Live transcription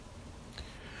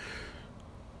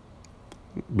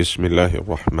Bismillahir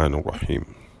Rahmanir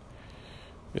Rahim.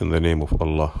 In the name of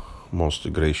Allah,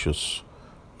 most gracious,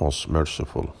 most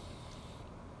merciful.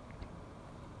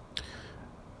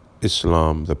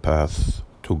 Islam, the Path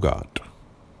to God,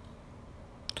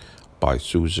 by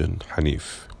Susan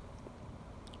Hanif.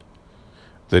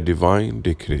 The Divine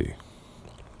Decree.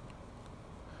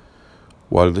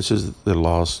 While this is the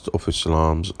last of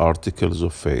Islam's articles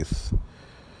of faith,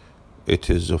 it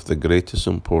is of the greatest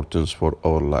importance for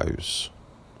our lives.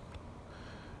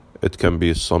 It can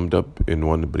be summed up in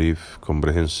one brief,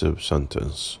 comprehensive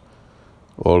sentence.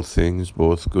 All things,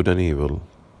 both good and evil,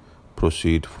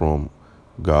 proceed from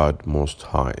God Most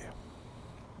High.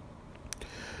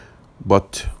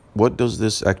 But what does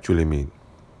this actually mean?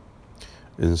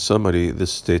 In summary,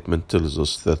 this statement tells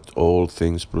us that all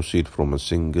things proceed from a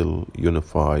single,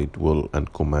 unified will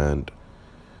and command,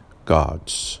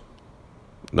 God's.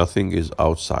 Nothing is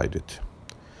outside it.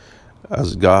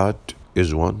 As God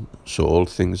is one, so all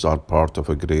things are part of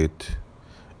a great,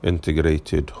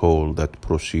 integrated whole that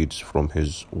proceeds from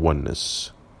His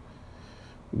oneness.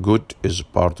 Good is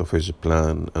part of His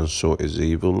plan, and so is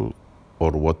evil,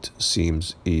 or what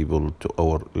seems evil to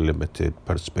our limited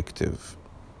perspective.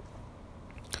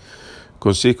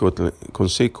 Consequently,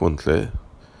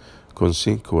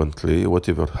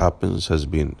 whatever happens has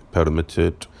been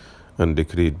permitted and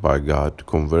decreed by God.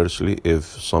 Conversely, if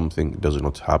something does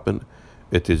not happen,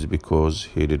 it is because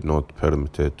He did not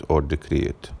permit it or decree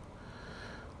it.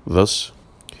 Thus,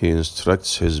 He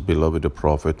instructs His beloved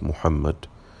Prophet Muhammad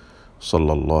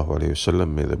sallallahu alaihi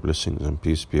wasallam, may the blessings and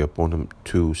peace be upon him,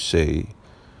 to say,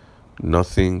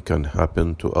 nothing can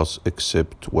happen to us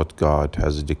except what God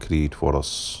has decreed for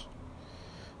us.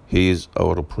 He is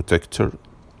our protector,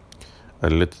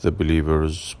 and let the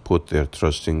believers put their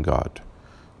trust in God.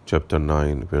 Chapter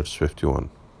 9, verse 51.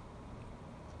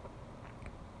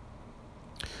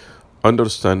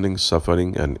 Understanding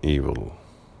suffering and evil.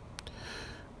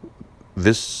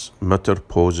 This matter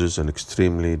poses an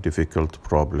extremely difficult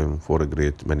problem for a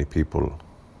great many people.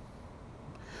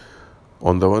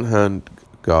 On the one hand,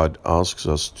 God asks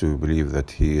us to believe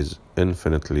that He is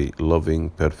infinitely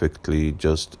loving, perfectly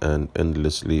just, and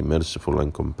endlessly merciful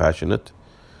and compassionate.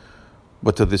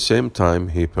 But at the same time,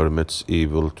 He permits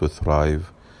evil to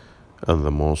thrive and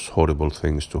the most horrible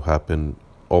things to happen,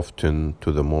 often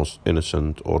to the most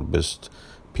innocent or best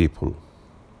people.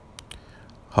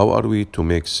 How are we to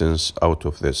make sense out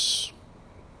of this?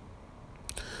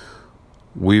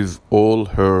 We've all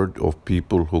heard of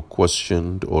people who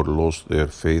questioned or lost their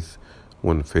faith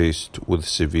when faced with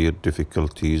severe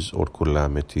difficulties or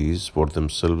calamities for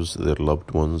themselves, their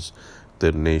loved ones,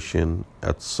 their nation.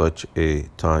 At such a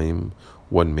time,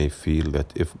 one may feel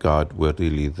that if God were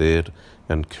really there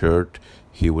and cared,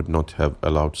 He would not have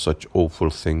allowed such awful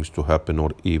things to happen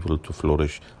or evil to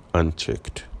flourish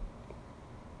unchecked.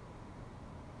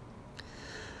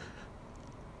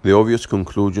 The obvious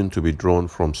conclusion to be drawn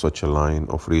from such a line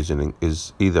of reasoning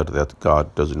is either that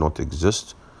God does not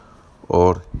exist,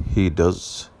 or He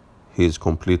does. He is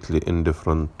completely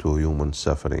indifferent to human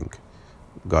suffering.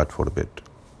 God forbid.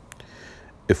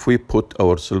 If we put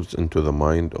ourselves into the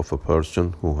mind of a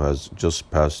person who has just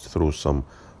passed through some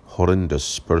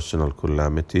horrendous personal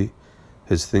calamity,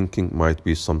 his thinking might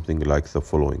be something like the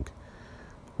following.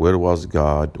 Where was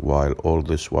God while all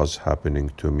this was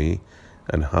happening to me,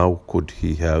 and how could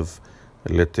He have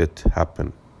let it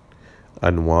happen?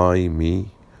 And why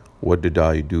me? What did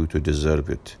I do to deserve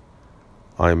it?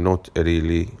 I am not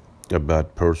really a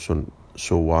bad person,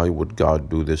 so why would God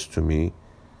do this to me?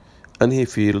 And he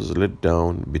feels let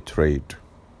down, betrayed.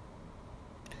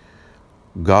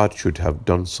 God should have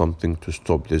done something to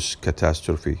stop this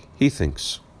catastrophe, he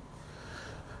thinks.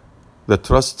 The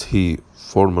trust he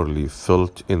formerly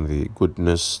felt in the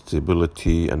goodness,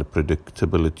 stability, and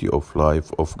predictability of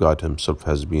life of God Himself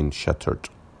has been shattered.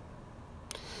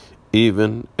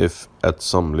 Even if at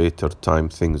some later time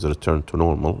things return to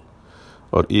normal,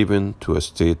 or even to a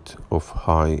state of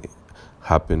high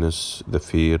happiness, the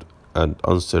fear and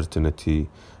uncertainty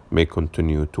may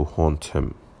continue to haunt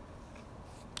him.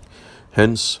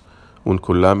 Hence, when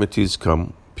calamities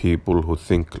come, people who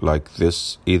think like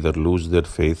this either lose their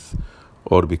faith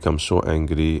or become so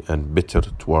angry and bitter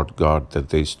toward God that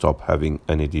they stop having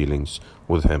any dealings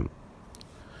with Him.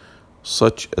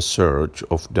 Such a surge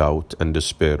of doubt and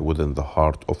despair within the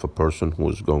heart of a person who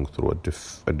is going through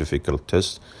a difficult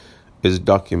test is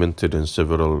documented in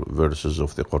several verses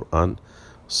of the Quran,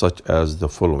 such as the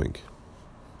following.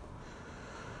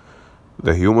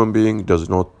 The human being does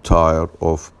not tire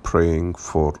of praying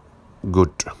for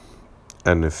good,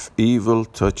 and if evil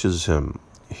touches him,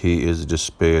 he is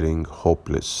despairing,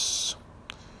 hopeless.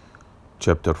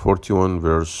 chapter 41,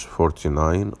 verse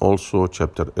 49, also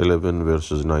chapter 11,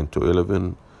 verses 9 to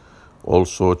 11,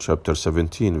 also chapter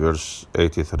 17, verse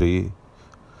 83,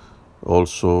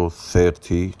 also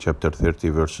chapter 30,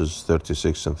 verses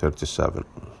 36 and 37.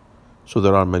 So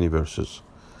there are many verses.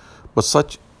 But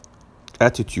such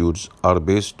attitudes are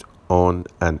based on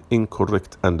an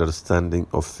incorrect understanding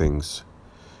of things.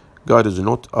 God is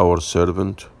not our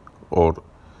servant or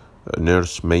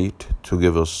nursemaid to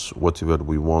give us whatever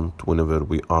we want whenever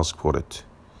we ask for it.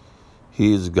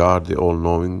 He is God, the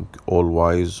all-knowing,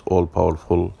 all-wise,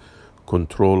 all-powerful,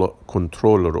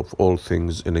 controller of all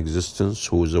things in existence,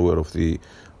 who is aware of the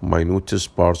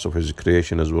minutest parts of His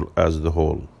creation as well as the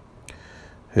whole.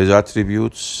 His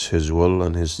attributes, His will,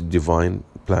 and His divine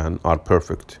plan are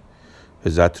perfect.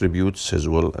 His attributes, His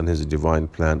will, and His divine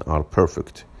plan are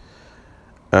perfect.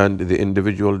 And the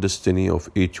individual destiny of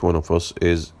each one of us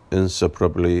is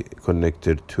inseparably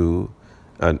connected to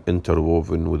and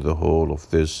interwoven with the whole of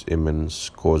this immense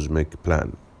cosmic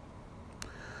plan.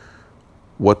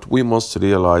 What we must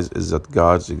realize is that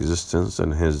God's existence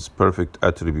and His perfect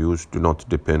attributes do not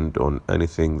depend on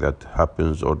anything that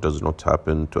happens or does not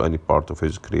happen to any part of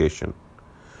His creation.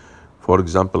 For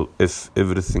example, if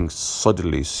everything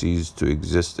suddenly ceased to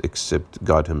exist except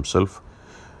God Himself,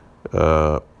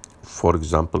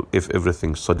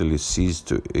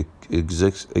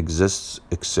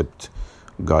 except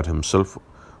God Himself,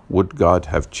 would God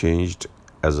have changed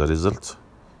as a result?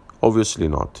 Obviously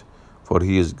not, for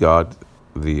He is God,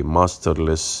 the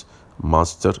masterless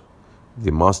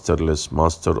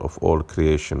master of all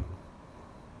creation.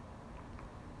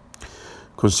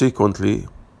 Consequently,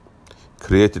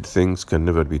 created things can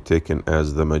never be taken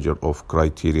as the measure of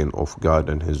criterion of God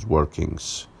and His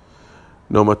workings.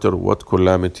 No matter what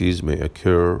calamities may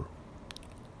occur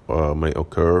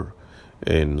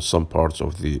in some parts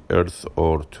of the earth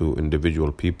or to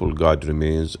individual people, God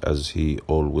remains as He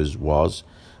always was,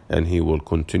 and He will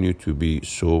continue to be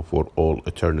so for all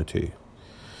eternity.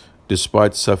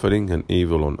 Despite suffering and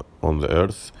evil on the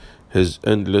earth, His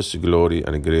endless glory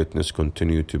and greatness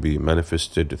continue to be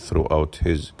manifested throughout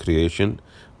His creation.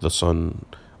 The sun,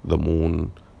 the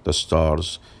moon, the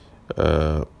stars,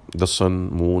 the sun,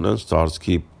 moon, and stars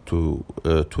keep to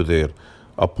their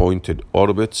appointed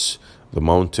orbits. The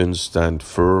mountains stand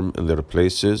firm in their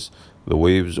places. The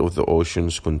waves of the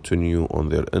oceans continue on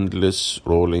their endless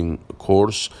rolling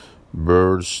course.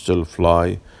 Birds still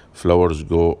fly. Flowers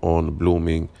go on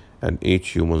blooming, and each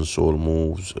human soul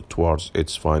moves towards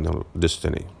its final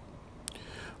destiny.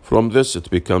 From this, it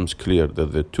becomes clear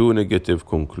that the two negative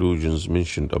conclusions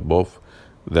mentioned above,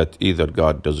 that either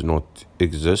God does not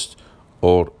exist,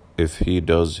 or if He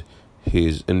does, He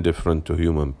is indifferent to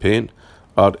human pain,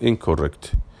 are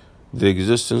incorrect. The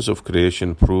existence of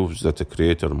creation proves that a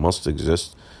Creator must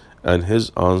exist, and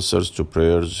His answers to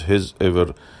prayers, His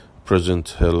ever-present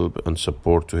help and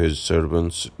support to His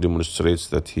servants demonstrates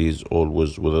that He is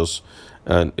always with us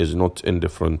and is not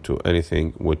indifferent to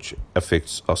anything which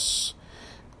affects us.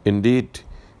 Indeed,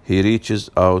 He reaches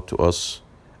out to us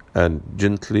and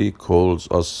gently calls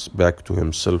us back to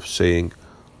Himself, saying,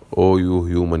 "O you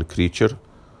human creature,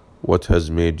 what has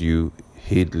made you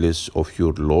heedless of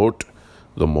your Lord,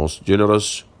 the most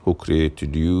generous, who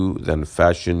created you, then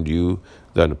fashioned you,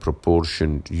 then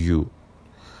proportioned you?"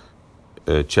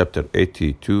 Chapter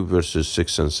 82, verses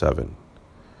 6 and 7.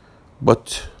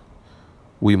 But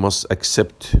we must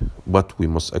accept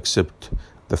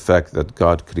the fact that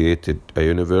God created a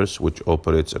universe which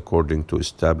operates according to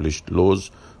established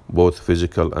laws, both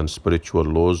physical and spiritual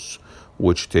laws,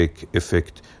 which take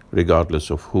effect regardless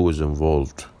of who is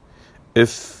involved.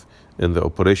 If in the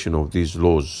operation of these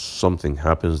laws something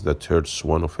happens that hurts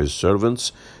one of His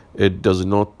servants, it does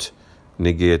not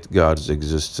negate God's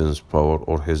existence, power,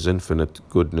 or His infinite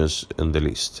goodness in the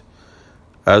least.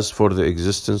 As for the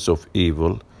existence of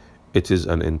evil, it is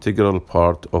an integral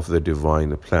part of the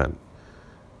divine plan.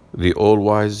 The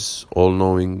all-wise,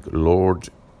 all-knowing Lord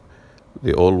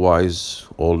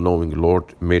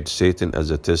made Satan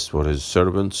as a test for His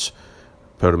servants,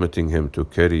 permitting him to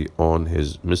carry on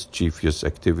his mischievous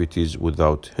activities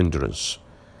without hindrance.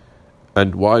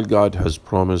 And while God has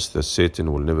promised that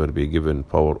Satan will never be given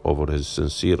power over His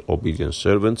sincere, obedient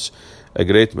servants, a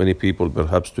great many people,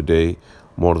 perhaps today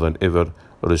more than ever,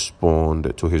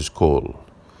 respond to His call.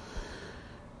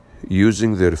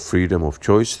 Using their freedom of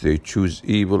choice, they choose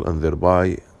evil and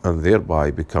thereby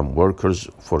become workers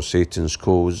for Satan's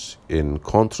cause, in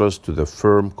contrast to the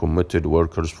firm, committed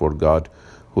workers for God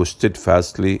who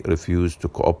steadfastly refuse to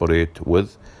cooperate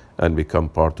with and become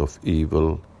part of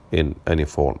evil in any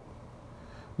form.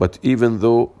 But even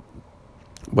though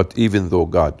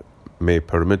God may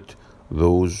permit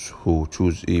those who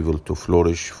choose evil to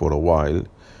flourish for a while,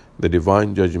 the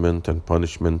divine judgment and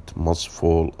punishment must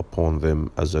fall upon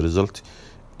them as a result,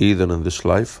 either in this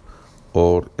life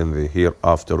or in the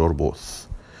hereafter, or both.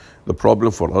 The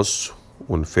problem for us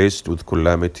when faced with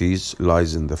calamities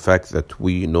lies in the fact that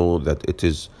we know that it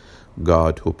is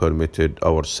God who permitted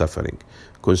our suffering.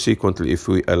 Consequently, if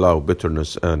we allow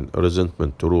bitterness and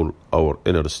resentment to rule our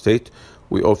inner state,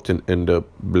 we often end up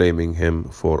blaming Him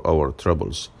for our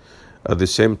troubles. At the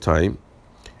same time,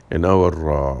 in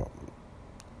our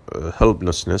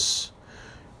helplessness,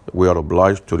 we are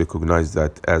obliged to recognize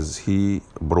that as He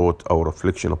brought our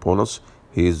affliction upon us,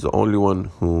 He is the only one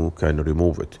who can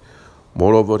remove it.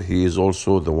 Moreover, He is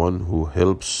also the one who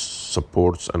helps,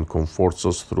 supports, and comforts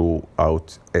us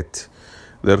throughout it.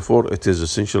 Therefore, it is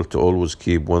essential to always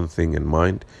keep one thing in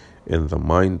mind in the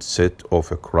mindset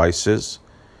of a crisis.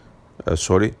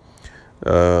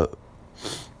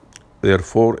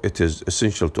 Therefore, it is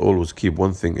essential to always keep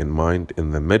one thing in mind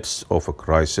in the midst of a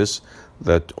crisis,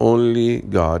 that only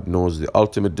God knows the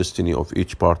ultimate destiny of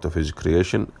each part of His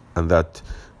creation, and that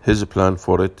His plan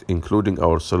for it, including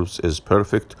ourselves, is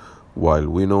perfect, while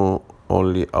we know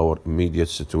only our immediate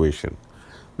situation.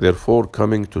 Therefore,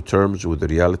 coming to terms with the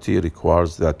reality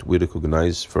requires that we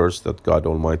recognize first that God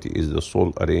Almighty is the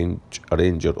sole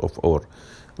arranger of our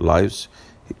lives.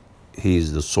 He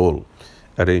is the sole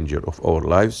arranger of our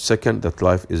lives. Second, that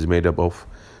life is made up of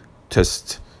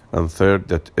tests. And third,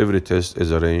 that every test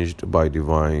is arranged by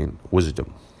divine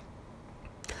wisdom.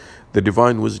 The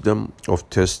divine wisdom of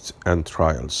tests and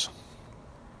trials.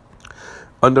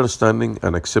 Understanding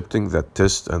and accepting that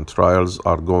tests and trials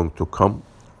are going to come,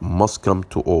 must come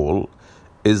to all,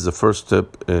 is the first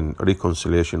step in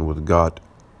reconciliation with God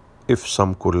if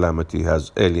some calamity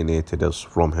has alienated us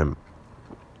from Him.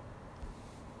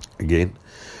 Again,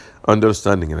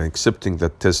 understanding and accepting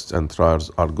that tests and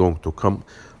trials are going to come,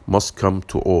 must come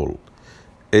to all,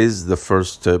 is the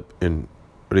first step in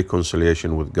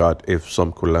reconciliation with God if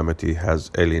some calamity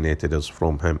has alienated us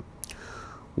from Him.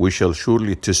 We shall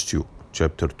surely test you.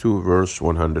 Chapter 2, verse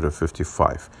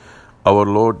 155. Our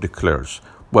Lord declares,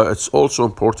 but it's also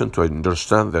important to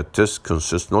understand that tests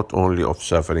consist not only of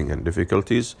suffering and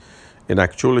difficulties. In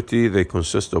actuality, they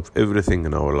consist of everything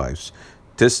in our lives.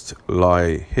 Tests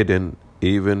lie hidden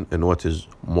even in what is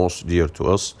most dear to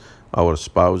us, our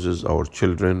spouses, our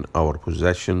children, our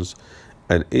possessions,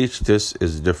 and each test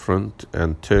is different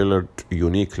and tailored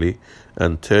uniquely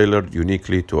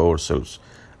to ourselves.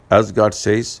 As God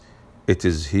says, it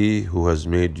is He who has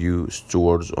made you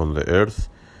stewards on the earth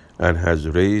and has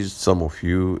raised some of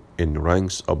you in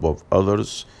ranks above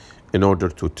others in order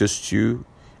to test you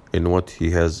in what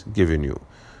He has given you.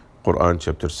 Quran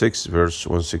chapter 6, verse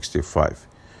 165.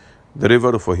 The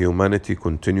river of humanity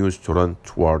continues to run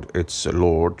toward its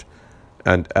Lord,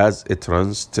 and as it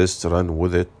runs, tests run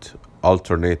with it,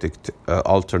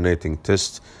 alternating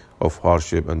tests of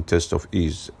hardship and tests of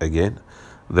ease. Again,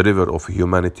 the river of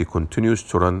humanity continues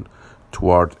to run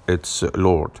toward its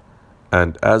Lord,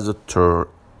 and as it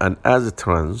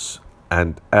runs,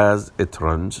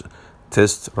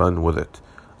 tests run with it,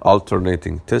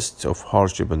 alternating tests of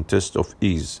hardship and tests of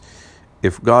ease.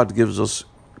 If God gives us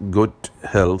good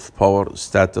health, power,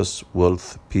 status,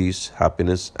 wealth, peace,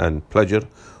 happiness, and pleasure,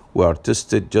 we are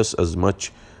tested just as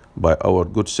much by our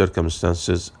good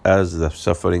circumstances as the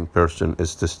suffering person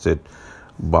is tested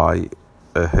by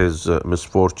his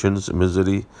misfortunes,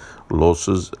 misery,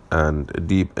 losses, and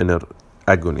deep inner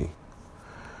agony.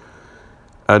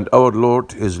 And our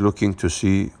Lord is looking to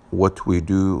see what we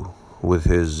do with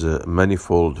His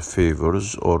manifold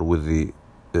favors, or with the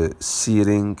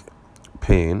searing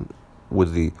pain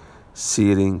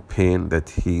that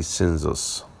He sends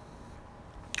us.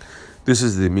 This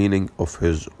is the meaning of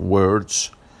His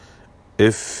words.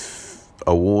 If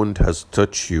a wound has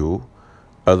touched you,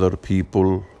 other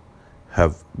people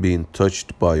have been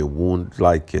touched by a wound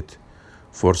like it.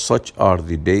 For such are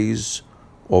the days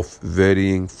of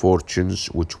varying fortunes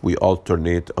which we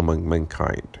alternate among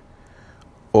mankind.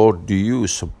 Or do you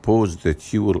suppose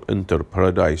that you will enter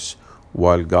paradise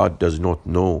while God does not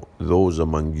know those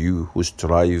among you who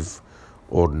strive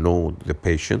or know the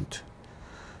patient?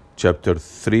 Chapter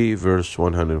 3, verse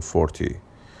 140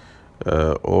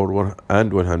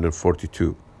 and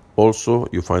 142. Also,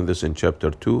 you find this in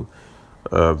chapter 2,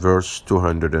 verse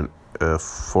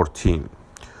 214.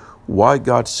 Why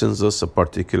God sends us a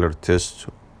particular test,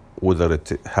 whether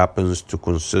it happens to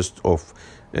consist of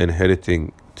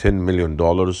inheriting $10 million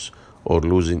or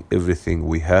losing everything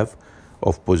we have,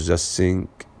 of possessing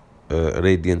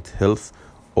radiant health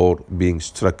or being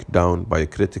struck down by a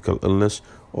critical illness,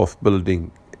 of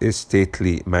building a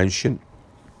stately mansion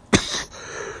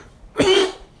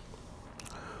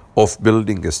of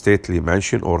building a stately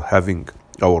mansion or having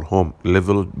our home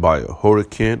leveled by a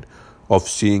hurricane, of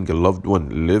seeing a loved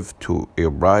one live to a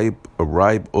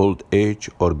ripe old age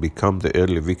or become the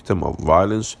early victim of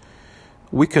violence,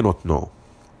 we cannot know.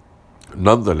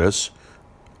 Nonetheless,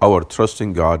 our trust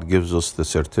in God gives us the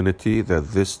certainty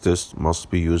that this test must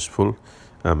be useful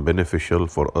and beneficial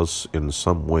for us in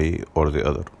some way or the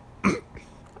other.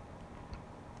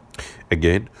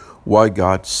 Again, why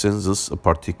God sends us a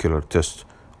particular test,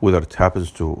 whether it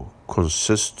happens to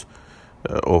consist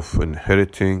of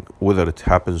inheriting, whether it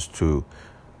happens to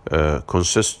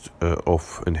consist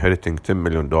of inheriting $10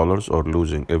 million or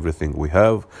losing everything we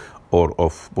have, or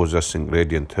of possessing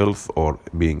radiant health or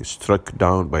being struck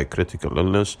down by critical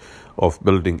illness, of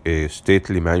building a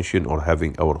stately mansion or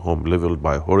having our home leveled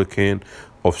by a hurricane,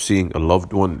 of seeing a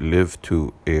loved one live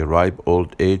to a ripe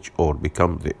old age or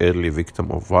become the early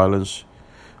victim of violence,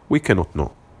 we cannot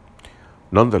know.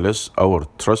 Nonetheless, our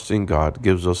trust in God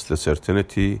gives us the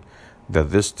certainty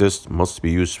that this test must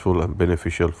be useful and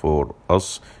beneficial for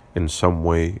us in some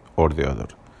way or the other.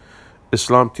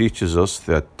 Islam teaches us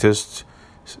that tests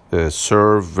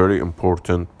serve very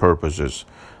important purposes.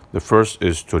 The first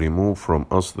is to remove from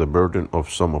us the burden of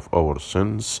some of our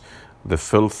sins, the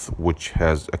filth which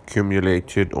has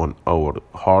accumulated on our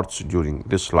hearts during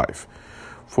this life.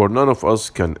 For none of us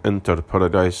can enter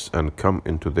paradise and come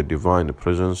into the divine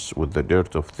presence with the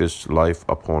dirt of this life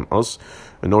upon us.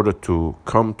 In order to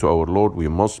come to our Lord, we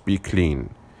must be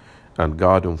clean. And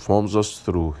God informs us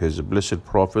through His blessed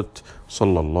Prophet,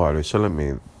 sallallahu alaihi wasallam,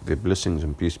 may the blessings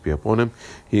and peace be upon him.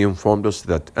 He informed us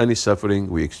that any suffering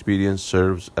we experience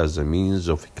serves as a means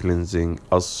of cleansing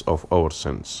us of our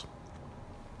sins.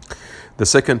 The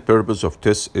second purpose of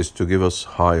tests is to give us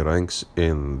high ranks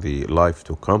in the life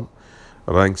to come,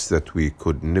 ranks that we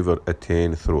could never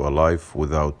attain through a life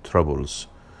without troubles.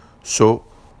 So,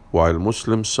 while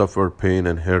Muslims suffer pain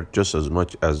and hurt just as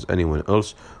much as anyone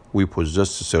else, we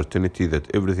possess the certainty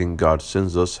that everything God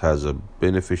sends us has a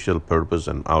beneficial purpose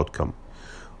and outcome,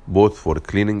 both for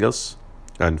cleaning us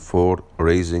and for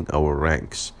raising our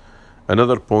ranks.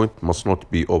 Another point must not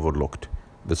be overlooked.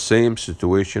 The same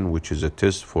situation which is a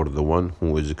test for the one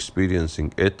who is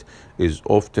experiencing it is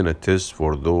often a test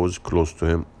for those close to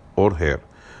him or her.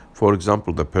 For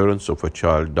example, the parents of a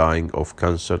child dying of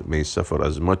cancer may suffer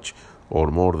as much or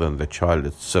more than the child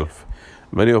itself.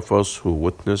 Many of us who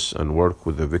witness and work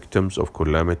with the victims of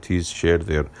calamities share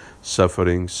their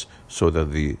sufferings, so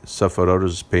that the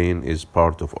sufferer's pain is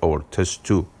part of our test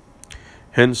too.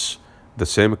 Hence, the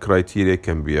same criteria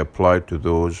can be applied to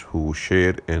those who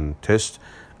share in test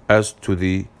as to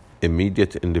the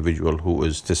immediate individual who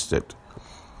is tested.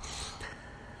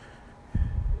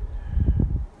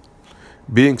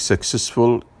 Being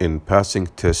successful in passing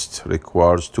tests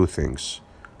requires two things: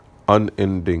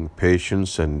 unending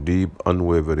patience and deep,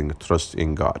 unwavering trust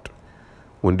in God.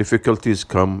 When difficulties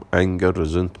come, anger,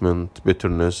 resentment,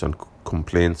 bitterness, and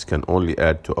complaints can only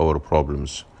add to our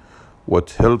problems.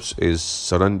 What helps is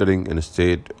surrendering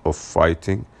instead of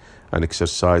fighting, and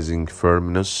exercising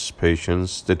firmness,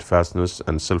 patience, steadfastness,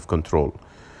 and self-control.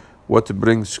 What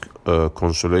brings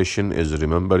consolation is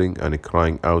remembering and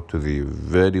crying out to the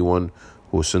very one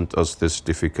who sent us this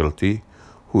difficulty,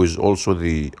 who is also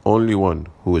the only one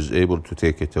who is able to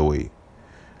take it away.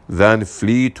 Then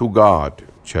flee to God,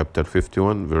 chapter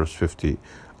 51, verse 50.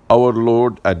 Our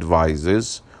Lord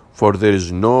advises, for there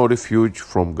is no refuge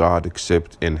from God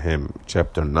except in Him,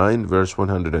 chapter 9, verse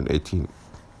 118.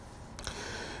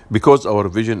 Because our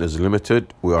vision is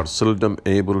limited, we are seldom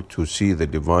able to see the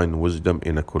divine wisdom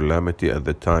in a calamity at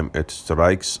the time it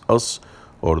strikes us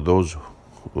or those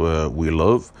we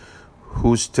love,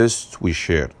 whose tests we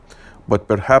share. But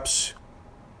perhaps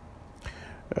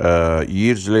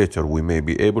years later we may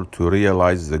be able to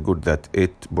realize the good that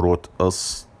it brought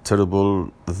us,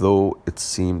 terrible though it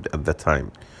seemed at the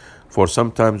time. For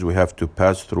sometimes we have to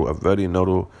pass through a very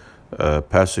narrow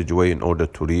passageway in order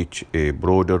to reach a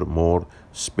broader, more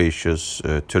spacious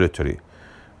territory.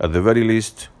 At the very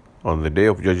least, on the day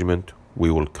of judgment, we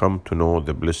will come to know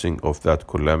the blessing of that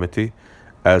calamity,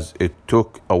 as it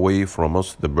took away from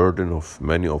us the burden of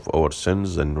many of our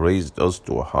sins and raised us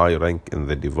to a high rank in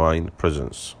the divine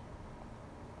presence.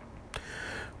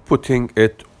 Putting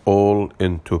it all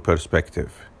into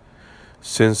perspective,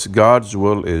 since God's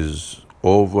will is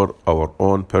over our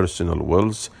own personal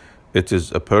wills, it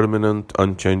is a permanent,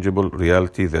 unchangeable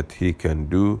reality that He can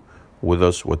do with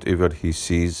us whatever He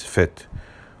sees fit.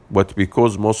 But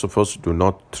because most of us do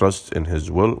not trust in His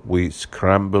will, we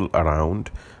scramble around,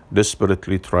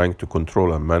 desperately trying to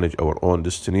control and manage our own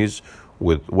destinies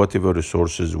with whatever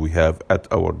resources we have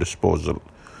at our disposal.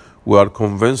 We are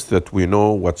convinced that we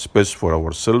know what's best for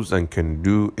ourselves and can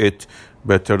do it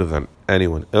better than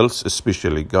anyone else,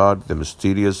 especially God, the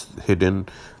mysterious, hidden,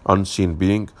 unseen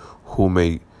being who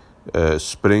may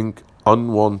spring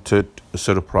unwanted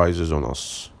surprises on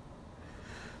us.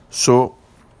 So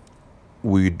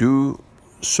we do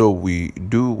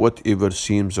whatever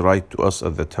seems right to us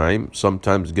at the time,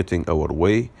 sometimes getting our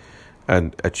way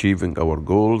and achieving our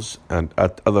goals, and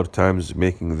at other times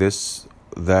making this,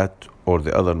 that, or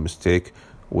the other mistake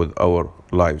with our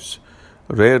lives.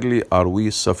 Rarely are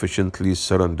we sufficiently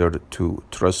surrendered to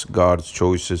trust God's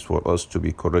choices for us to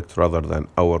be correct rather than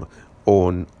our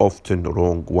own, often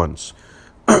wrong ones.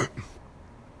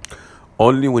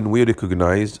 Only when we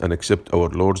recognize and accept our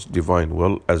Lord's divine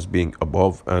will as being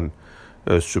above and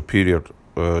superior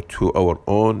to our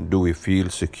own do we feel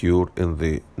secure in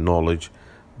the knowledge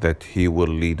that He will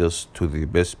lead us to the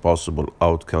best possible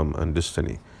outcome and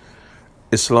destiny.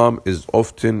 Islam is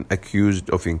often accused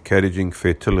of encouraging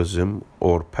fatalism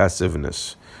or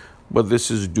passiveness, but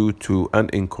this is due to an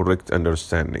incorrect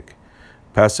understanding.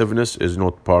 Passiveness is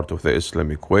not part of the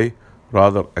Islamic way,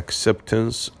 rather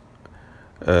passiveness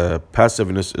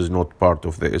is not part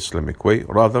of the Islamic way,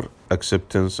 rather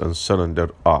acceptance and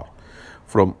surrender are.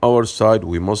 From our side,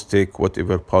 we must take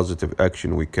whatever positive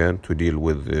action we can to deal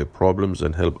with the problems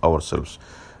and help ourselves.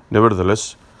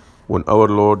 Nevertheless, when our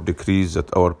Lord decrees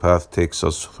that our path takes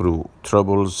us through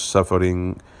troubles,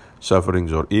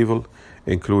 sufferings, or evil,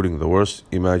 including the worst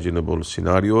imaginable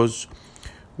scenarios,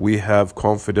 we have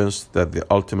confidence that the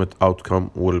ultimate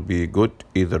outcome will be good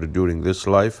either during this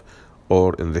life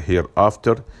or in the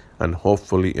hereafter, and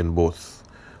hopefully in both.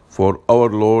 For our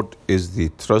Lord is the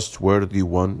trustworthy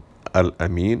one,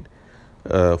 Al-Amin.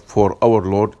 For our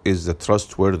Lord is the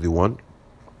trustworthy one,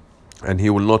 and He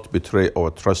will not betray our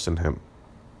trust in Him.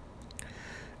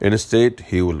 Instead,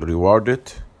 He will reward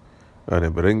it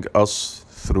and bring us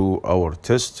through our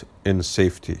test in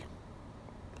safety.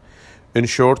 In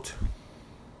short,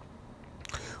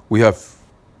 we have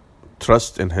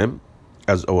trust in Him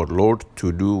as our Lord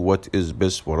to do what is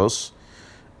best for us.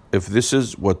 If this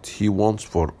is what He wants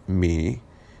for me,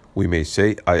 we may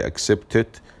say, I accept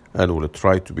it and will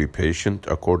try to be patient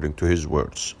according to His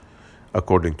words.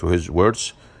 According to His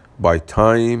words, by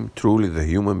time, truly the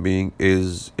human being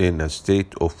is in a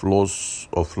state of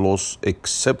loss,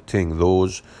 excepting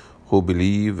those who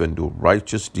believe and do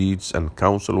righteous deeds and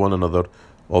counsel one another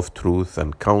of truth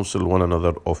and counsel one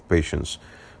another of patience.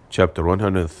 Chapter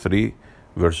 103,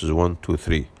 verses 1 to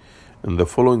 3. In the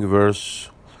following verse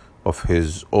of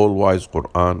His all-wise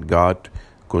Quran, God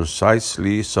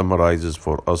concisely summarizes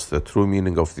for us the true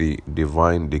meaning of the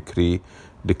divine decree,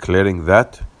 declaring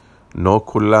that no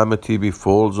calamity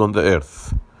befalls on the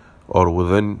earth or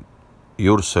within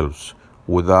yourselves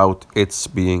without its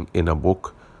being in a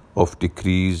book of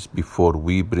decrees before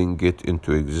we bring it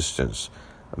into existence.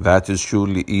 That is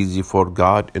surely easy for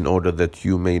God, in order that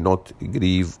you may not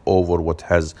grieve over what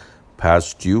has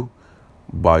passed you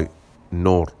by,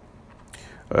 nor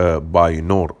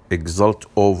exult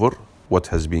over what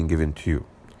has been given to you.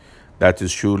 That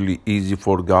is surely easy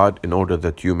for God, in order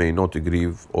that you may not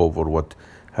grieve over what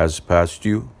has passed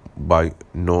you by,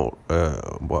 nor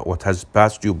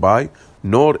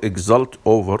exult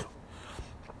over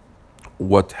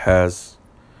what has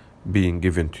been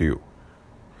given to you.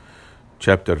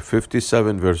 Chapter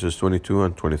 57, verses 22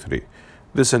 and 23.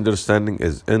 This understanding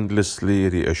is endlessly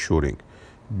reassuring.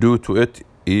 Due to it,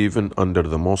 even under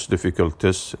the most difficult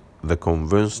tests, the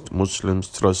convinced Muslim's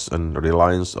trust and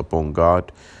reliance upon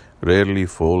God rarely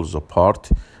falls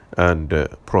apart, and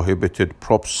prohibited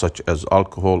props such as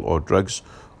alcohol or drugs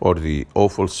or the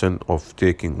awful sin of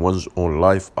taking one's own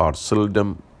life are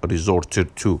seldom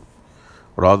resorted to.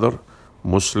 Rather,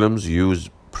 Muslims use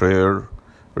prayer,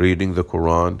 reading the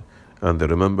Quran, and the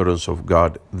remembrance of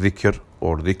God, dhikr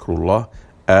or dhikrullah,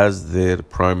 as their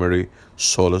primary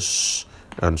solace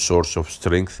and source of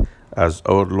strength, as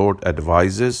our Lord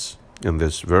advises in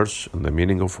this verse, and the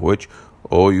meaning of which,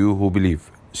 O you who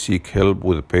believe, seek help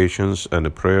with patience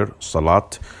and prayer,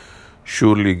 salat.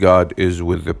 Surely God is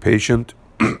with the patient.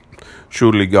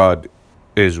 Surely God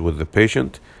is with the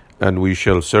patient, and we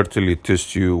shall certainly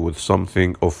test you with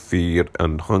something of fear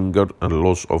and hunger and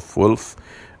loss of wealth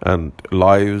and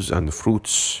lives and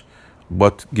fruits.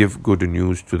 But give good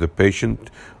news to the patient,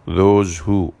 those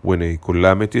who, when a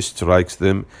calamity strikes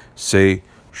them, say,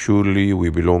 surely we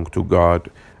belong to God,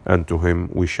 and to Him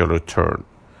we shall return.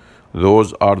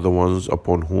 Those are the ones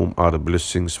upon whom are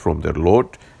blessings from their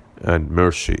Lord and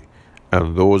mercy,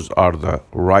 and those are the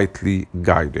rightly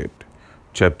guided.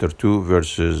 Chapter 2,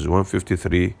 verses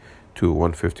 153 to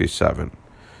 157.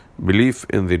 Belief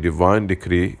in the divine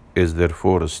decree is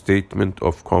therefore a statement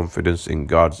of confidence in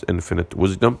God's infinite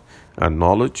wisdom and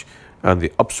knowledge and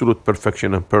the absolute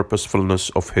perfection and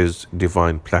purposefulness of His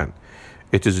divine plan.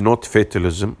 It is not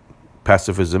fatalism,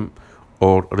 pacifism,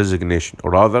 or resignation.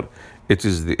 Rather, it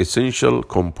is the essential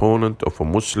component of a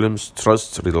Muslim's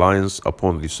reliance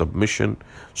upon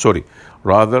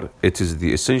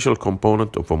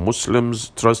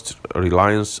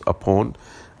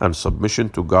and submission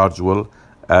to God's will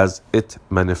as it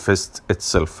manifests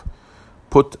itself.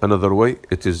 Put another way,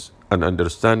 it is an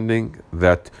understanding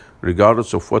that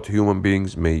regardless of what human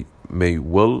beings may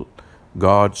will,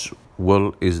 God's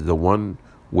will is the one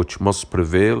which must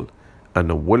prevail, and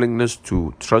a willingness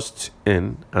to trust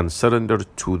in and surrender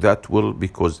to that will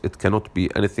because it cannot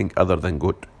be anything other than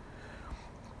good.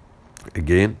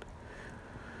 Again,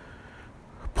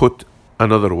 put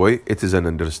another way, it is an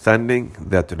understanding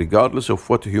that regardless of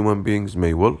what human beings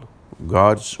may will,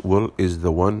 God's will is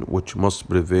the one which must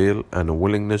prevail, and a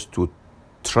willingness to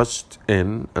trust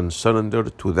in and surrender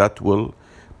to that will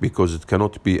because it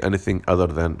cannot be anything other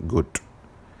than good.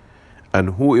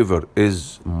 And whoever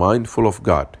is mindful of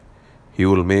God, He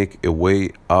will make a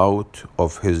way out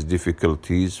of his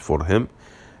difficulties for him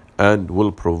and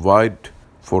will provide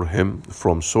for him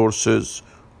from sources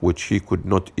which he could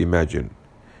not imagine.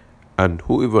 And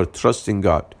whoever trusts in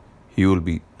God, He will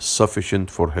be sufficient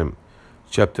for him.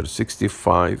 Chapter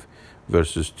 65,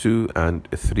 verses 2 and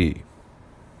 3.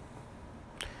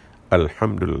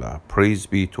 Alhamdulillah, praise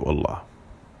be to Allah.